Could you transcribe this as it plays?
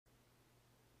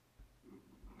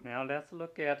Now let's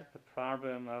look at the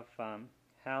problem of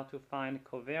how to find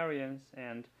covariance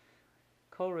and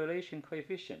correlation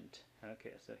coefficient.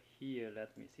 Okay, so here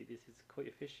let me see, this is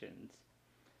coefficients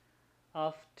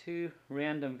of two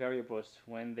random variables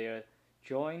when their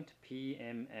joint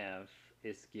PMF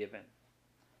is given.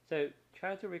 So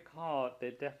try to recall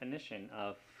the definition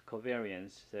of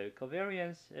covariance. So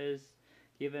covariance is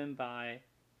given by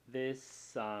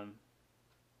this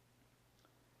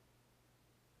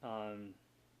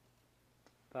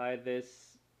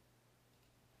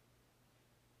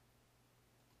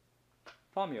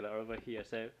formula over here.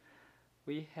 So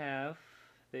we have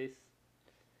this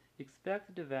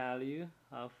expected value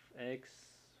of x,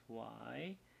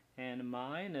 y, and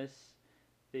minus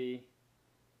the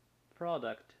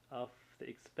product of the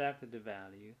expected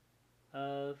value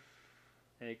of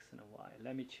x and y.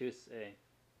 Let me choose a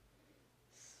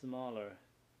smaller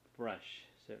brush.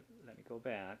 So let me go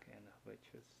back and we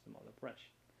choose smaller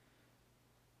brush.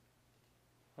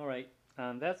 Alright,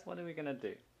 that's what we're gonna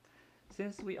do.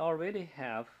 Since we already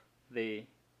have the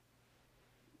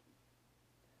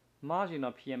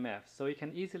marginal PMF, so we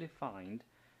can easily find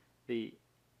the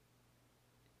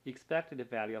expected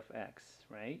value of x,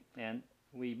 right? And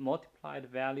we multiply the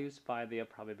values by their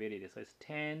probability. So it's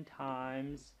 10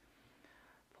 times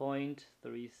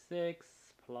 0.36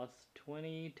 plus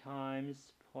 20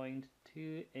 times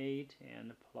 0.28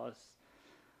 and plus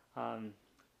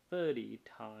 30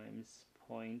 times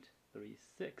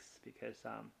 0.36 because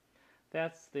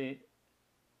that's the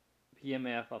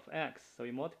PMF of x. So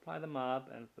we multiply them up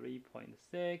and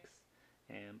 3.6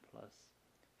 and plus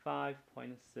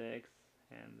 5.6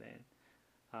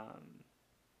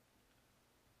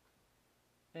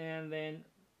 and then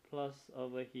plus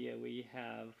over here we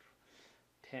have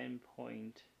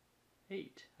 10.8.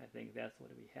 I think that's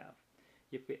what we have.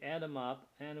 If we add them up,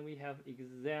 and we have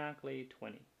exactly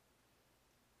 20.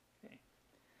 Okay.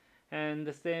 And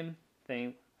the same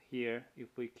thing here, if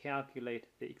we calculate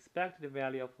the expected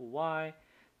value of y,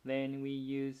 then we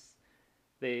use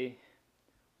the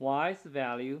y's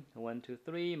value 1, 2,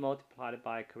 3 multiplied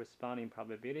by corresponding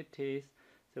probabilities.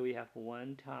 So we have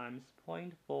 1 times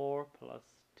 0.4 plus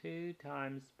 2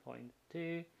 times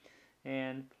 0.2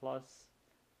 and plus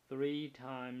 3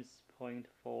 times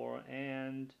 0.4,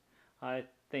 and I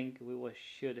think we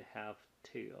should have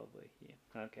 2 over here.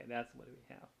 Okay, that's what we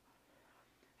have.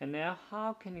 And now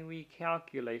how can we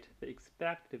calculate the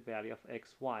expected value of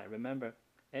xy? Remember,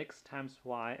 x times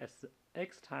y as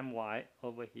x times y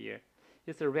over here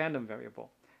is a random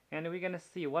variable. And we're going to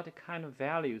see what kind of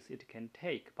values it can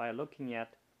take by looking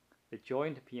at the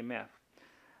joint PMF.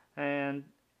 And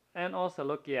also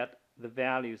look at the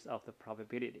values of the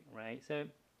probability, right? So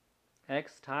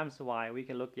x times y, we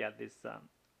can look at this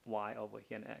y over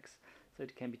here in x. So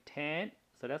it can be 10.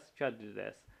 So let's try to do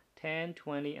this. 10,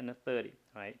 20, and 30,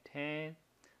 right? 10,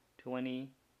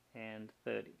 20, and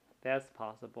 30. That's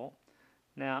possible.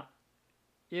 Now,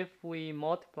 if we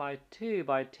multiply 2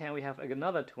 by 10, we have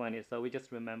another 20, so we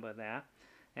just remember that.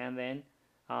 And then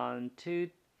 2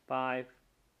 by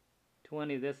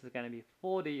 20, this is going to be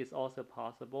 40, is also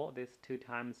possible. This 2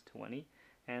 times 20.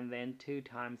 And then 2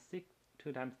 times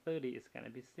 30 is going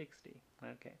to be 60.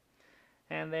 Okay.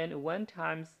 And then 1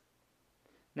 times,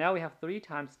 now we have 3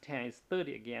 times 10 is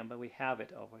 30 again, but we have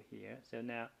it over here. So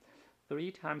now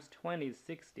 3 times 20 is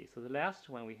 60. So the last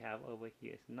one we have over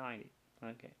here is 90.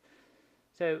 Okay.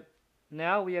 So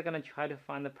now we are going to try to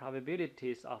find the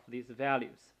probabilities of these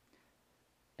values.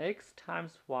 X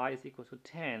times y is equal to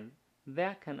 10.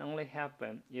 That can only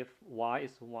happen if y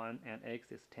is 1 and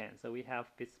x is 10. So we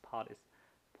have this part is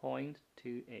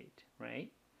 0.28,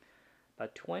 right?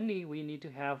 But 20, we need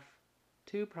to have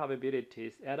two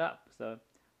probabilities add up. So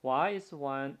y is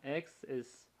 1, x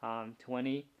is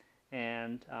 20,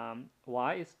 and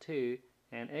y is 2,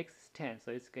 and x is 10.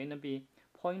 So it's going to be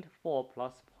 0.4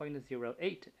 plus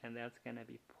 0.08, and that's going to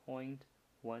be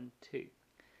 0.12.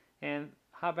 And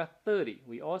how about 30?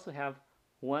 We also have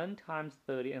 1 times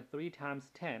 30 and 3 times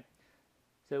 10.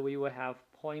 So we will have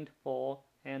 0.4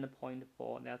 and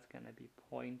 0.4. That's going to be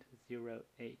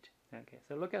 0.08. Okay,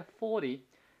 so look at 40.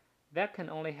 That can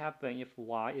only happen if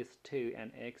y is 2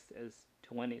 and x is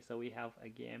 20. So we have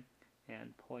again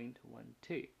and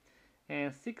 0.12.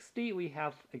 And 60, we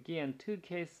have again two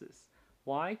cases.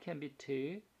 Y can be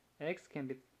 2, x can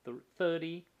be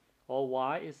 30, or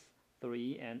y is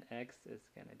 3 and x is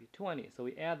going to be 20. So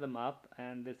we add them up,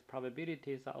 and these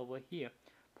probabilities are over here.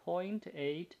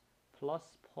 0.8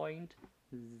 plus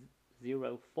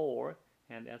 0.04,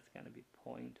 and that's going to be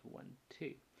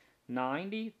 0.12.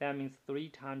 90, that means 3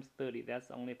 times 30. That's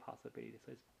the only possibility,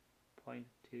 so it's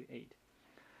 0.28.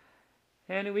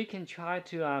 And we can try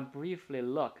to briefly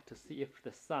look to see if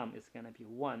the sum is going to be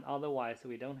 1. Otherwise,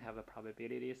 we don't have a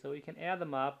probability. So we can add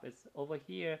them up. It's over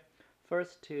here.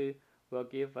 First 2 will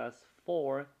give us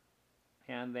 4.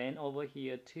 And then over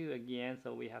here 2 again.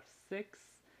 So we have 6.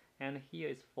 And here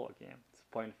is 4 again. It's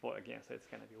 0.4 again. So it's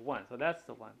going to be 1. So that's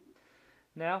the one.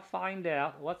 Now find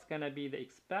out what's going to be the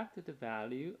expected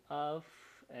value of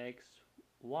x,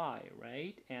 y,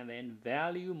 right? And then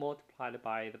value multiplied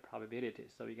by the probability.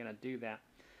 So we're going to do that.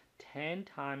 10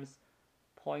 times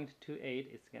 0.28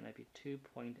 is going to be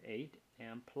 2.8,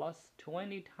 and plus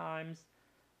 20 times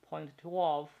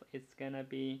 0.12 it's going to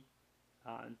be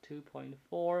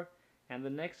 2.4, and the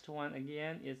next one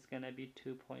again is going to be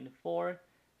 2.4,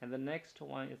 and the next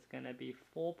one is going to be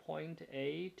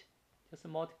 4.8. Just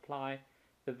multiply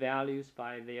the values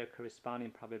by their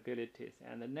corresponding probabilities,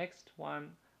 and the next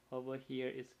one over here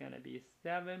is going to be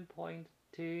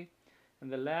 7.2,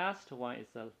 and the last one is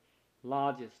the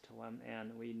largest one,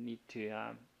 and we need to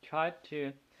try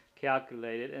to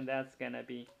calculate it, and that's going to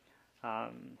be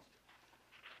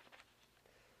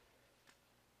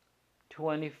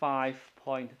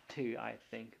 25.2. I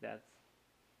think that's,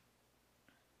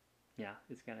 yeah,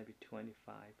 it's going to be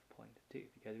 25.2,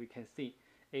 because we can see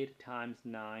 8 times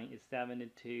 9 is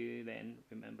 72, then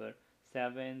remember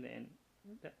 7, then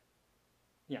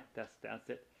yeah, that's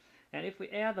it. And if we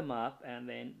add them up, and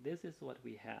then this is what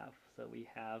we have. So we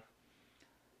have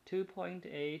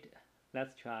 2.8,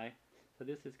 let's try. So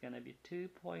this is going to be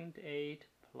 2.8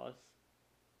 plus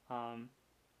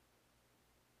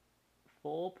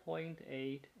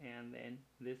 4.8, and then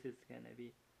this is going to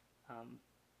be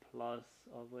plus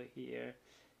over here.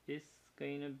 It's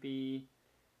going to be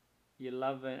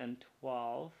 11 and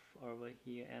 12 over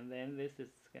here, and then this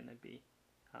is going to be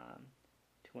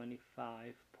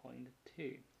 25.2.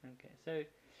 Okay, so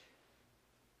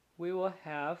we will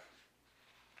have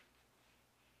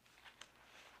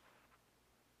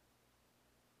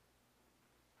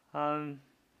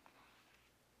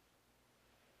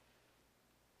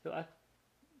so I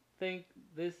think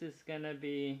this is gonna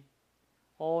be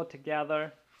all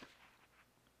together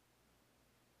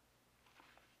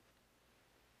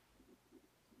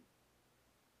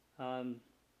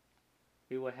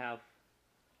we will have,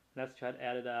 let's try to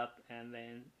add it up, and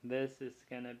then this is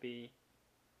gonna be,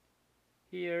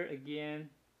 here again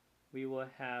we will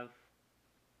have,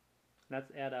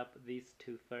 let's add up these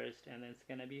two first, and then it's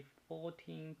gonna be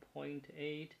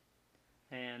 14.8,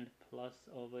 and plus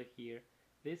over here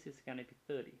this is gonna be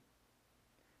 30.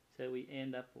 So we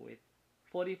end up with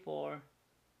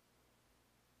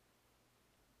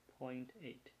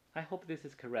 44.8. I hope this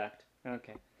is correct.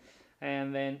 Okay,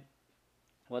 and then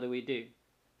what do we do?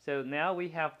 So now we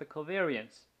have the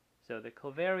covariance. So the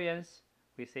covariance,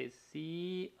 we say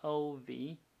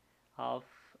COV of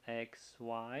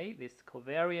xy. This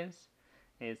covariance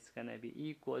is going to be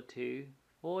equal to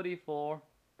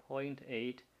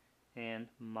 44.8 and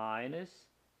minus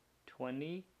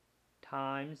 20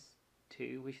 times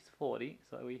 2, which is 40.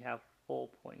 So we have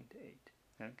 4.8.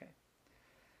 Okay.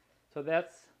 So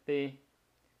that's the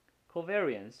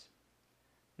covariance.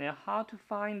 Now how to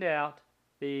find out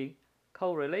the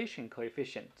correlation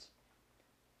coefficients?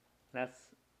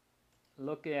 Let's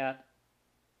look at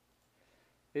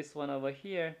this one over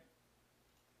here.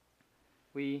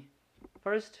 We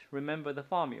first remember the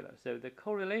formula. So the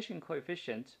correlation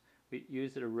coefficient, we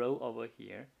use the rho over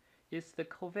here, is the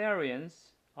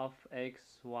covariance of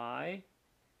xy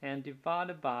and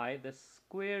divided by the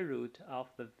square root of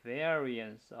the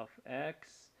variance of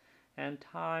x and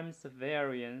times the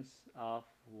variance of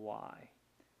y.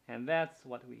 And that's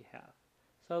what we have.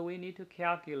 So we need to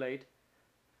calculate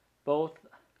both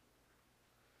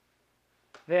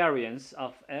variance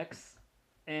of x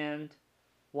and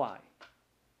y.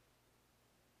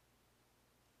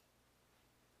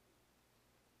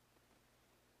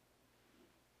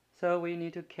 So we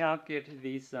need to calculate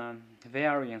these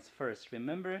variance first.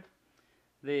 Remember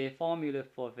the formula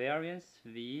for variance,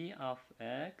 v of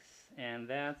x, and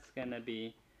that's going to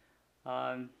be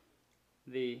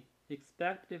the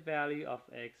expected value of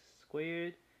x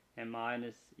squared and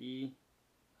minus e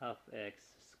of x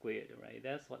squared, right?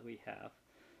 That's what we have.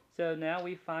 So now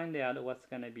we find out what's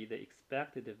going to be the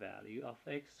expected value of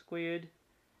x squared.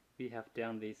 We have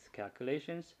done these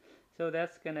calculations. So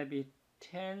that's going to be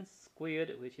 10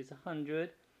 squared, which is 100,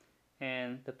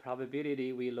 and the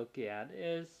probability we look at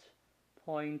is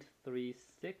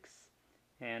 0.36,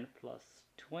 and plus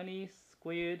 20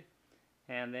 squared,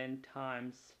 and then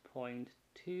times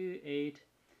 0.28,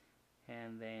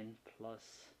 and then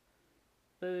plus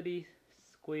 30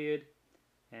 squared,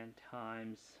 and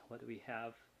times what we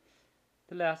have.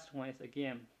 The last one is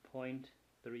again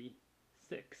 0.36,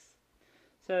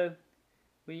 So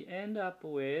we end up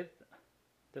with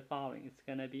the following. It's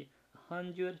going to be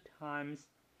 100 times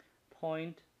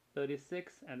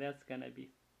 0.36, and that's going to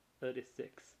be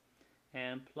 36.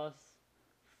 And plus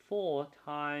 4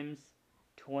 times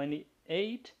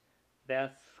 28,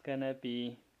 that's going to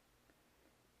be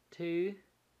 2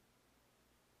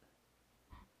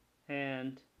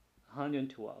 and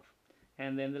 112.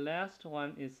 And then the last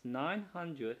one is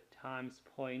 900 times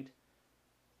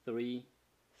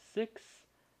 0.36,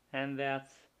 and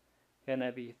that's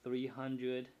gonna be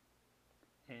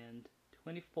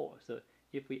 324. So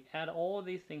if we add all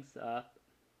these things up,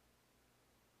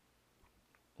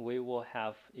 we will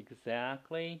have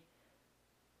exactly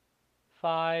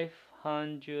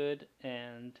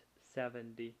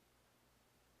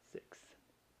 576.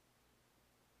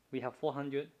 We have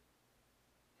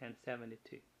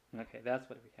 472. Okay, that's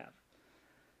what we have.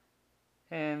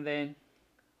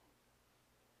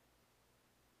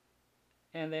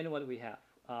 And then what we have?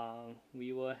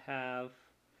 We will have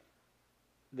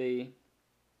the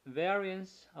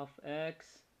variance of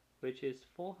x, which is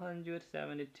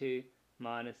 472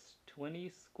 minus 20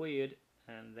 squared,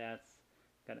 and that's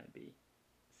gonna be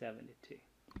 72.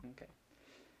 Okay,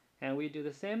 and we do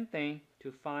the same thing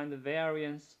to find the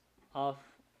variance of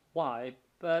y,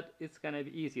 but it's gonna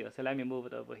be easier. So let me move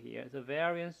it over here. The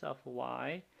variance of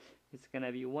y is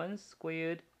gonna be 1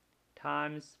 squared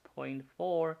times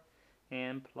 0.4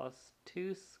 and plus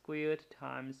 2 squared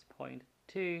times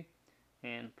 0.2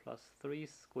 and plus 3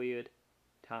 squared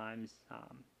times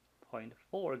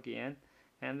 0.4 again,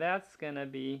 and that's gonna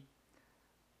be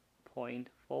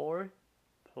 0.4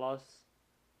 plus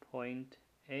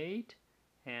 0.8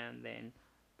 and then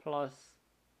plus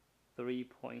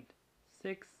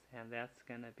 3.6, and that's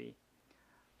gonna be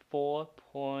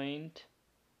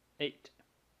 4.8,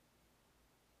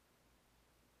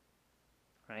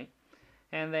 right?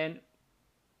 And then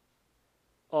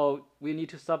we need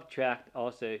to subtract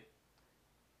also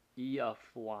e of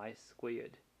y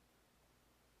squared.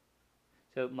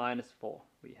 So minus 4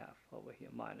 we have over here,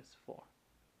 minus 4.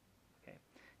 Okay,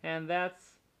 and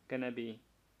that's gonna be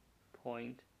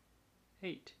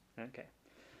 0.8. Okay,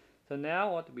 so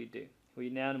now what do? We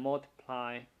now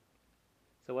multiply.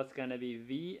 So what's gonna be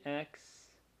vx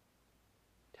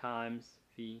times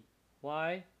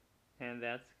vy, and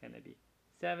that's gonna be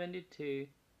 72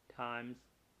 times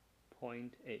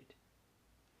 0.8.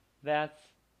 That's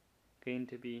going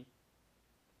to be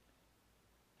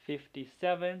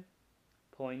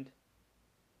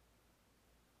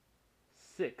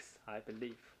 57.6, I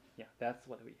believe. Yeah, that's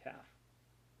what we have.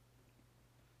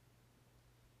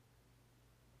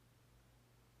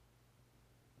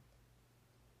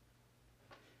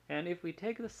 And if we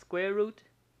take the square root,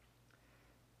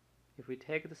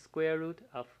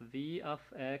 of v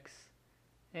of x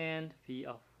and v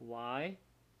of y,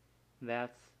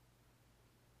 that's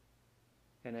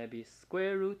gonna be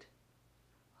square root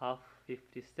of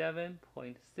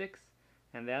 57.6,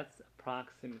 and that's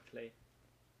approximately,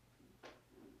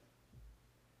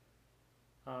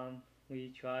 we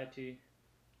try to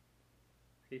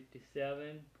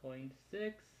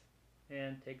 57.6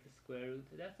 and take the square root.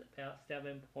 That's about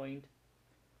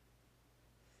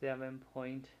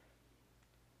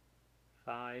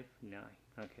 7.59.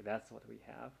 Okay, that's what we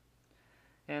have.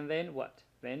 And then what?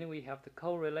 Then we have the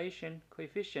correlation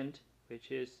coefficient,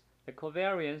 which is the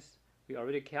covariance we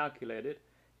already calculated.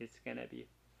 It's going to be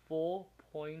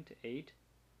 4.8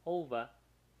 over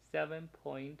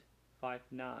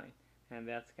 7.59, and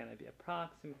that's going to be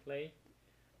approximately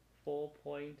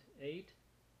 4.8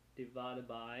 divided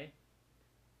by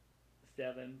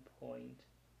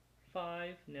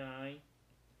 7.59.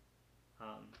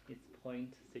 It's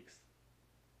 0.63.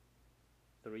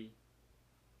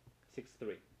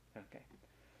 Okay,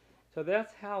 so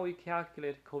that's how we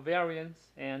calculate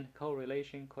covariance and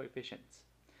correlation coefficients.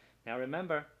 Now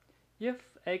remember,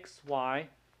 if x, y,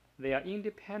 they are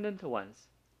independent ones.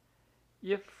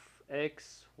 If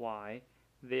x, y,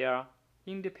 they are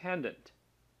independent.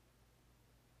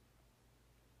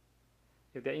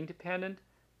 If they're independent,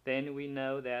 then we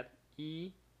know that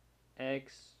e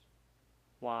x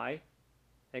y,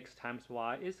 x times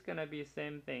y, is going to be the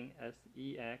same thing as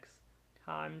ex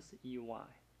times ey,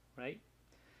 right?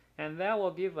 And that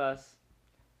will give us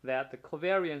that the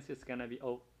covariance is going to be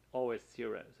always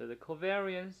 0. So the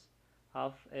covariance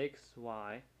of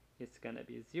xy is going to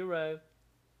be 0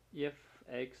 if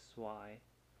xy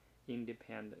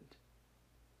independent.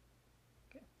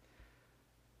 Okay.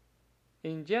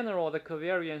 In general, the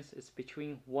covariance is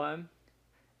between 1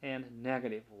 and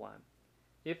 -1.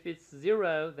 If it's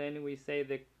 0, then we say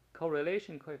the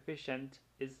correlation coefficient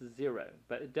is 0,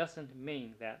 but it doesn't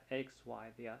mean that x, y,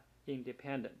 they are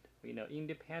independent. We know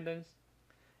independence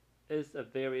is a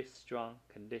very strong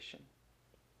condition.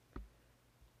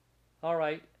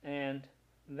 Alright, and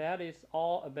that is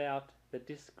all about the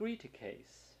discrete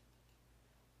case.